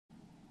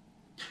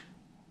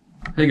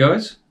Hey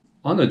guys,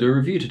 I'm going to do a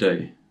review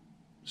today.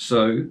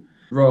 So,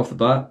 right off the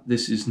bat,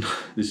 this is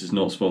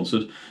not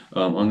sponsored.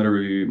 I'm going to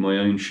review my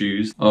own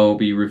shoes. I'll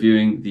be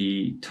reviewing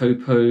the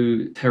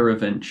Topo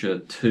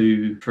Terraventure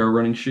 2 trail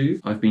running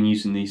shoe. I've been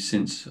using these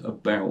since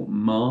about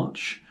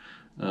March.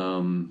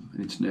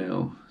 It's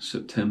now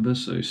September,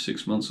 so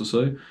 6 months or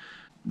so.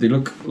 They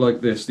look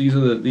like this. These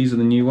are the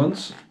new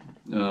ones.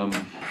 I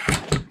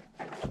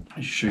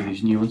should show you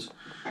these new ones.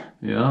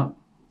 Yeah.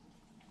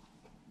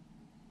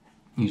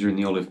 These are in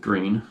the olive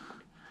green.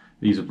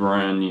 These are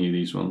brand new,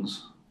 these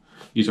ones.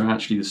 These are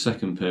actually the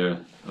second pair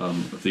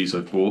of these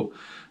I've bought.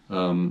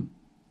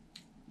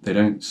 They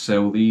don't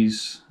sell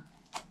these.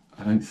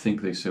 I don't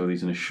think they sell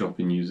these in a shop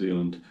in New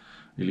Zealand.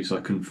 At least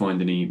I couldn't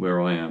find any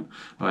where I am.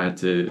 I had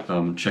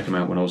to check them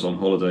out when I was on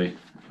holiday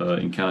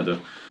in Canada.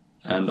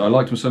 And I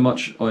liked them so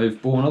much,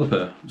 I've bought another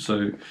pair.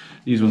 So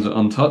these ones are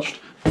untouched.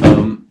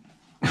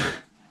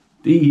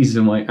 These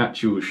are my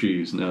actual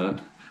shoes. Now,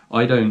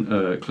 I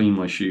don't clean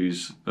my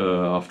shoes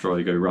after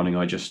I go running.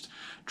 I just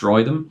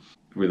dry them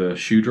with a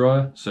shoe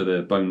dryer, so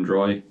they're bone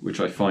dry,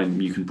 which I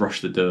find you can brush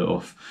the dirt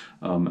off,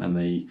 and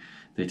they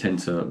tend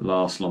to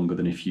last longer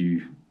than if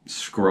you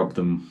scrub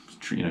them,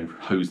 you know,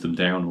 hose them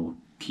down or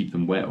keep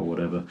them wet or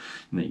whatever.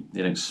 And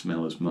they don't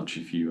smell as much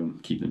if you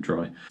keep them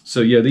dry.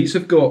 So yeah, these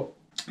have got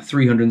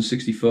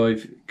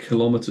 365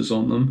 kilometers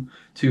on them,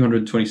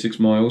 226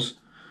 miles.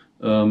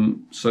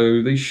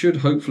 So they should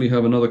hopefully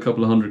have another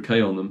couple of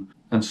 100k on them.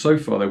 And so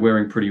far they're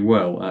wearing pretty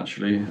well,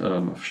 actually.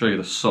 I'll show you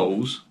the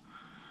soles.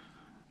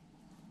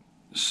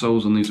 The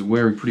soles on these are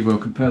wearing pretty well.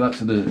 Compare that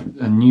to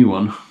a new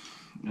one,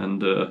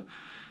 and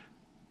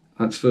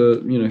that's for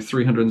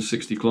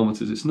 360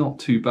 kilometers. It's not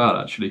too bad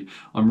actually.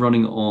 I'm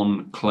running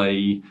on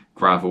clay,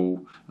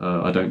 gravel.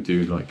 I don't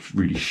do like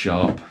really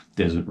sharp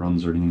desert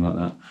runs or anything like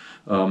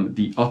that.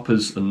 The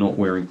uppers are not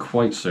wearing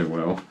quite so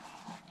well.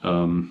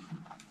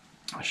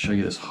 I'll show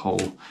you this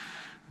hole.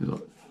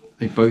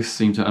 They both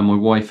seem to, and my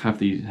wife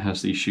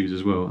has these shoes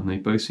as well, and they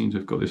both seem to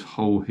have got this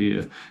hole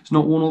here. It's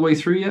not worn all the way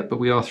through yet, but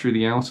we are through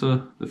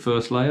the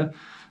first layer,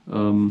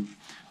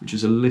 which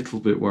is a little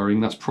bit worrying.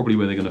 That's probably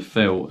where they're going to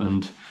fail.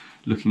 And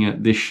looking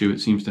at this shoe,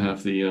 it seems to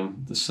have the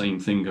same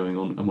thing going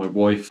on, and my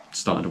wife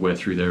started to wear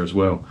through there as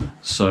well.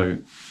 So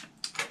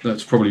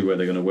that's probably where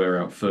they're going to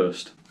wear out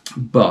first.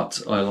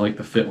 But I like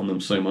the fit on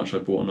them so much, I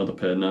bought another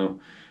pair now.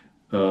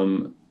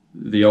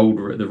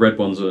 The red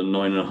ones are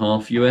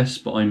 9.5 US,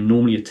 but I'm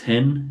normally a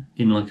 10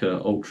 in like a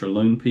Altra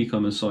Lone peak.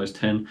 I'm a size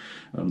 10.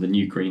 The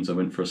new greens I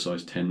went for a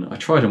size 10. I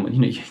tried them.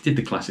 You did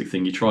the classic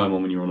thing. You try them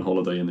on when you're on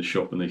holiday in the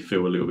shop and they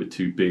feel a little bit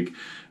too big.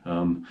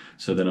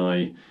 So then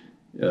I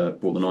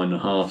bought the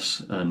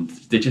 9.5s, and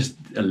they're just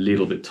a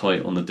little bit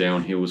tight on the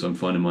downhills. I'm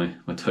finding my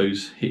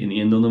toes hitting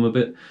the end on them a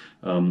bit.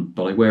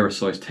 But I wear a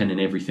size 10 in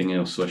everything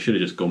else, so I should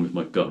have just gone with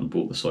my gut and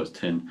bought the size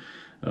 10.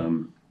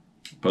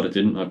 But I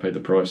didn't. I paid the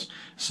price.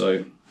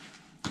 So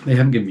they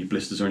haven't given me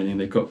blisters or anything.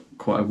 They've got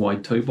quite a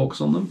wide toe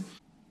box on them,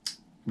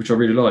 which I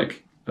really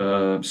like.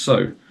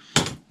 So,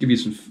 give you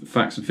some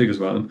facts and figures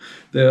about them.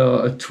 They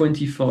are a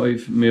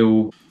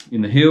 25mm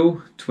in the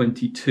heel,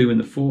 22 in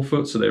the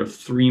forefoot, so they're a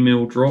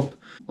 3mm drop.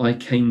 I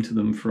came to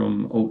them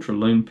from Altra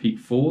Lone Peak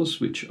 4s,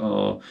 which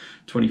are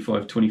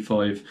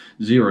 25-25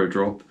 zero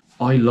drop.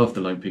 I love the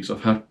Lone Peaks.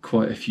 I've had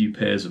quite a few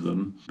pairs of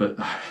them, but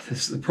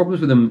the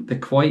problems with them, they're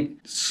quite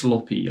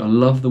sloppy. I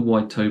love the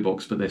wide toe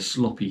box, but they're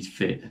sloppy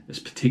fit. It's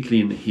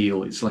particularly in the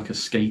heel. It's like a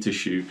skater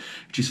shoe,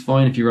 which is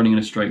fine if you're running in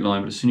a straight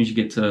line, but as soon as you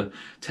get to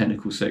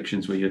technical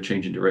sections where you're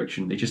changing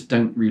direction, they just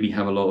don't really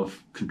have a lot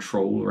of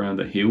control around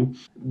the heel.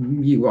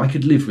 I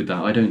could live with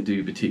that. I don't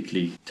do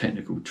particularly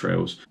technical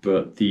trails,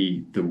 but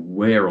the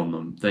wear on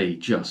them, they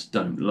just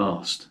don't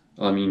last.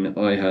 I mean,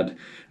 I had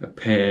a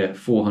pair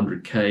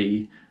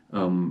 400k,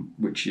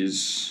 which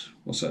is,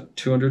 what's that,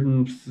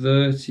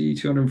 230,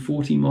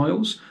 240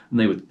 miles, and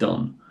they were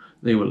done.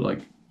 They were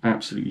like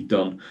absolutely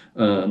done.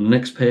 The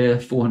next pair,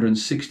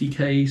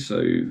 460k,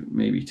 so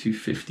maybe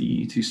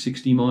 250,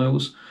 260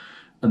 miles,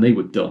 and they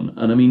were done.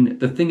 And I mean,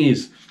 the thing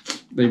is,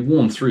 they've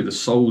worn through, the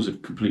soles are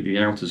completely,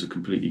 the outers are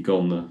completely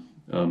gone.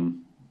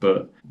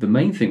 But the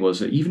main thing was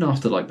that even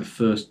after like the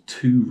first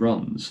 2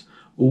 runs,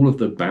 all of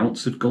the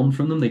bounce had gone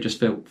from them. They just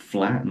felt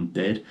flat and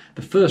dead.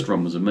 The first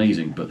run was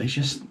amazing, but I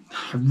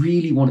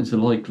really wanted to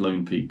like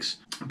Lone Peaks,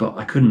 but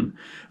I couldn't.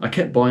 I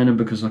kept buying them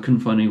because I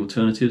couldn't find any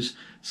alternatives.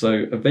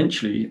 So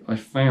eventually I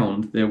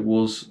found there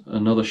was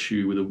another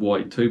shoe with a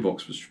wide toe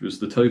box, which was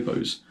the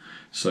Topos.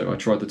 So I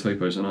tried the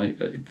Topos,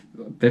 and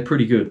they're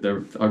pretty good.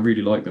 I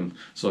really like them,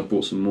 so I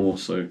bought some more.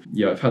 So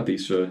yeah, I've had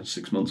these for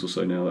 6 months or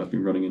so now that I've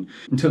been running in.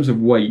 In terms of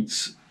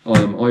weights,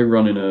 I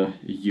run in a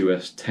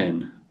US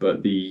 10,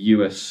 but the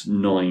US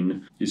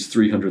 9 is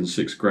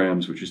 306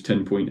 grams, which is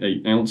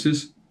 10.8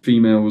 ounces.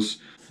 Females,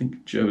 I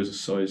think Joe is a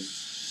size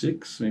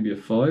 6, maybe a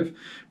 5,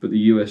 but the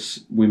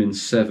US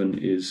women's 7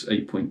 is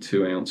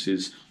 8.2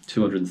 ounces,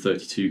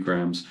 232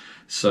 grams.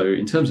 So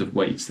in terms of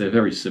weights, they're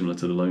very similar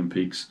to the Lone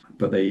Peaks,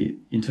 but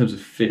in terms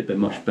of fit, they're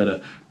much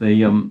better. They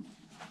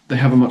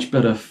have a much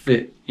better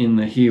fit in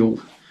the heel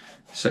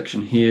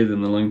section here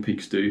than the Lone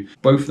Peaks do.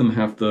 Both of them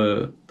have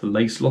the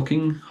lace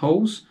locking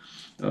holes.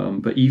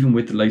 But even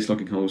with the lace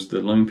locking holes,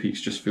 the Lone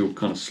Peaks just feel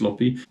kind of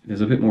sloppy.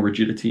 There's a bit more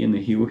rigidity in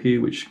the heel here,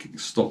 which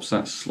stops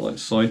that slight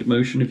side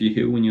motion of your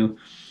heel when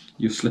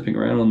you're slipping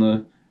around on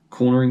the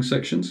cornering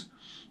sections,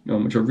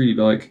 which I really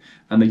like.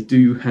 And they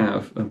do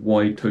have a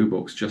wide toe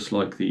box, just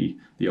like the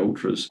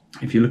Ultras.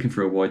 If you're looking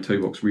for a wide toe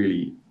box,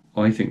 really,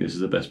 I think this is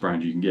the best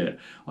brand you can get.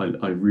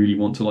 I really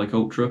want to like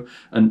Ultra.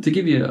 And to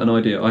give you an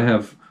idea,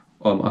 I've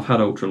had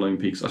Ultra Lone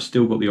Peaks. I've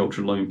still got the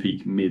Ultra Lone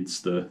Peak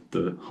mids,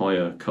 the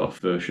higher cuff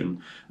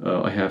version.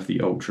 I have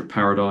the Ultra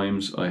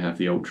Paradigms. I have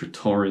the Ultra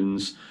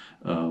Torrens.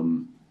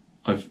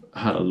 I've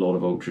had a lot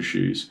of Ultra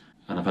shoes,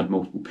 and I've had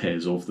multiple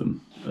pairs of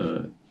them.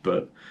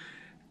 But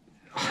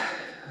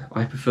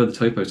I prefer the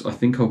Topos. I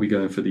think I'll be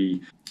going for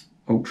the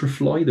Ultra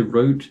Fly, the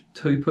Road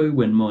Topo,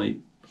 when my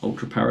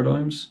Ultra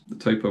Paradigms, the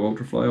Topo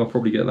Ultra Fly, I'll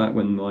probably get that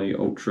when my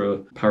Ultra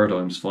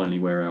Paradigms finally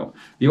wear out.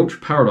 The Ultra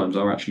Paradigms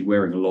are actually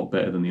wearing a lot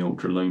better than the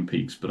Ultra Lone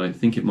Peaks, but I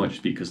think it might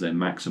just be because they're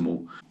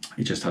maximal.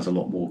 It just has a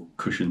lot more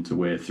cushion to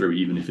wear through,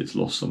 even if it's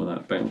lost some of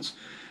that bounce.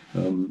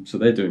 So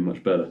they're doing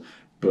much better.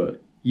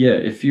 But yeah,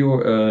 if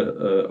you're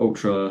a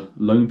Ultra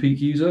Lone Peak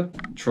user,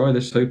 try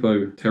this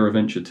Topo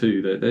Terraventure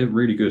 2. They're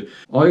really good.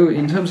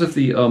 In terms of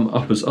the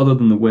uppers, other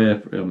than the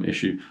wear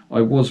issue,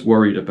 I was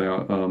worried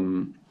about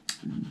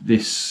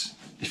this.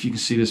 If you can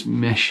see this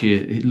mesh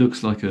here, it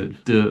looks like a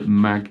dirt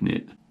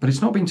magnet, but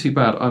it's not been too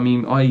bad. I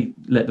mean, I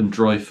let them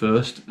dry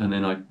first and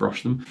then I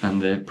brush them,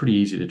 and they're pretty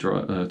easy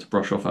to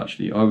brush off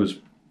actually. I was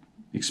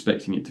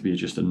expecting it to be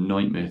just a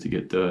nightmare to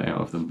get dirt out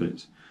of them, but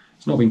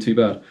it's not been too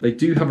bad. They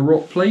do have a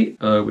rock plate,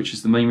 which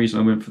is the main reason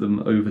I went for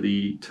them over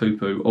the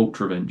Topo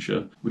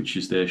Ultraventure, which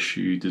is their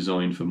shoe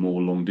designed for more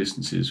long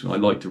distances. I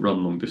like to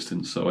run long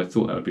distance, so I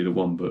thought that would be the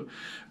one, but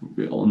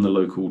on the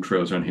local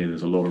trails around here,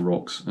 there's a lot of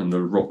rocks, and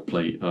the rock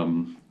plate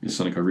is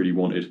something I really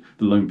wanted.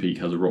 The Lone Peak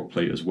has a rock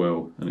plate as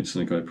well, and it's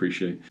something I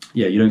appreciate.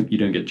 Yeah, you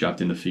don't get jabbed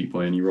in the feet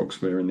by any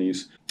rocks wearing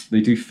these. They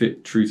do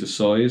fit true to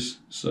size,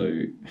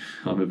 so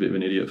I'm a bit of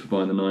an idiot for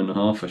buying the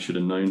 9.5. I should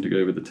have known to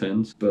go with the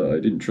 10s, but I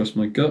didn't trust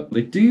my gut.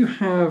 They do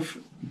have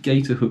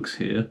gaiter hooks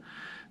here,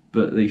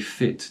 but they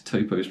fit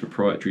Topo's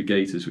proprietary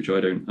gaiters, which I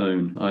don't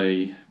own.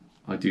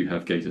 I do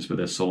have gaiters, but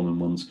they're Salomon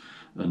ones,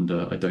 and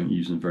I don't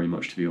use them very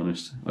much, to be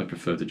honest. I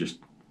prefer to just,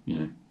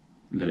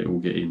 let it all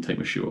get in, take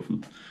my shoe off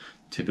and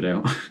tip it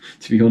out,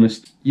 to be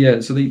honest. Yeah,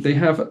 so they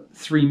have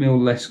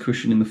 3mm less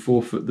cushion in the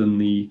forefoot than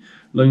the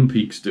Lone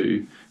Peaks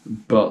do,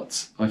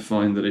 but I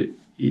find that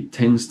it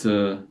tends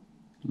to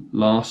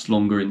last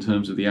longer in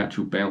terms of the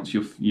actual bounce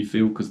you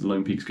feel, because the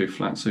Lone Peaks go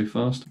flat so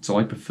fast. So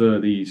I prefer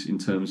these in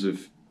terms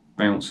of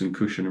bounce and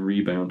cushion and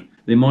rebound.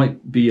 They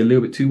might be a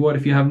little bit too wide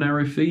if you have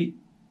narrow feet,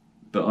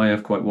 but I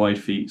have quite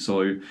wide feet,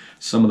 so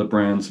some of the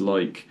brands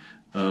like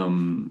La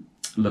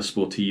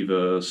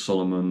Sportiva,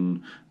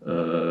 Salomon,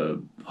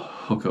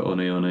 Hoka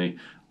One,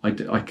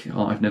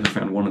 I've never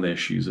found one of their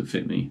shoes that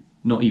fit me.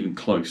 Not even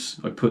close.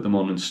 I put them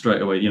on and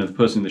straight away, the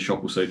person in the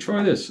shop will say,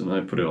 try this, and I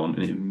put it on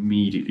and it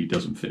immediately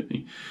doesn't fit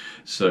me.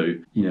 So,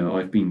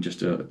 I've been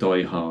just a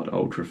die-hard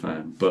Ultra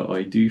fan, but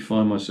I do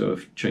find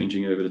myself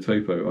changing over to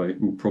Topo. I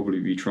will probably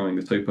be trying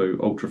the Topo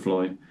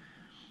Ultrafly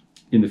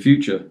in the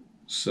future.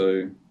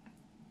 So,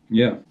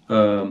 yeah.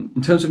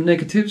 In terms of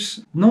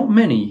negatives, not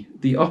many.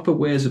 The upper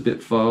wears a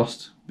bit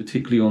fast,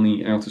 particularly on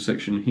the outer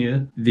section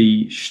here.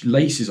 The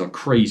laces are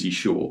crazy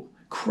short,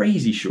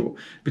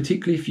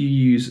 particularly if you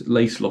use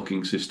lace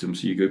locking systems,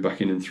 so you go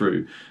back in and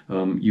through.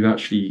 You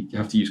actually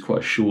have to use quite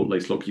a short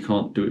lace lock. You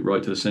can't do it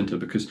right to the center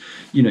because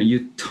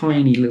your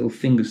tiny little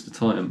fingers to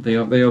tie them. They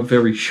are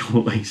very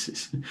short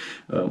laces.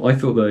 I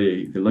thought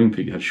the Lone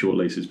Peak had short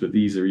laces, but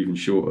these are even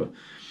shorter.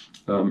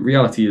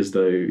 Reality is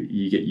though,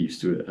 you get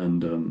used to it,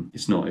 and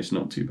it's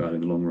not too bad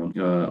in the long run.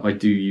 I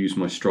do use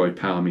my Stryd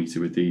power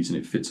meter with these, and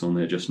it fits on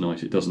there just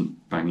nice. It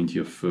doesn't bang into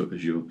your foot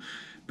as you're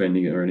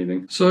bending it or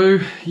anything. So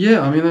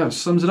yeah, I mean, that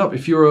sums it up.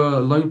 If you're a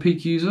Lone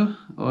Peak user,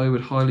 I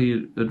would highly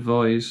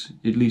advise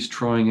at least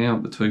trying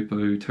out the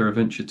Topo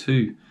Terraventure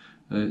 2.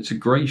 It's a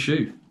great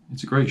shoe.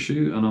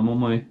 And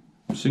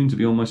I'm soon to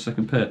be on my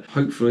second pair.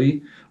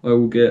 Hopefully I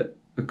will get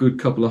a good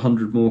couple of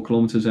 100 more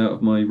kilometers out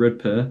of my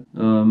red pair,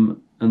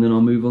 and then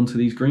I'll move on to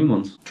these green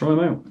ones. Try them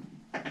out.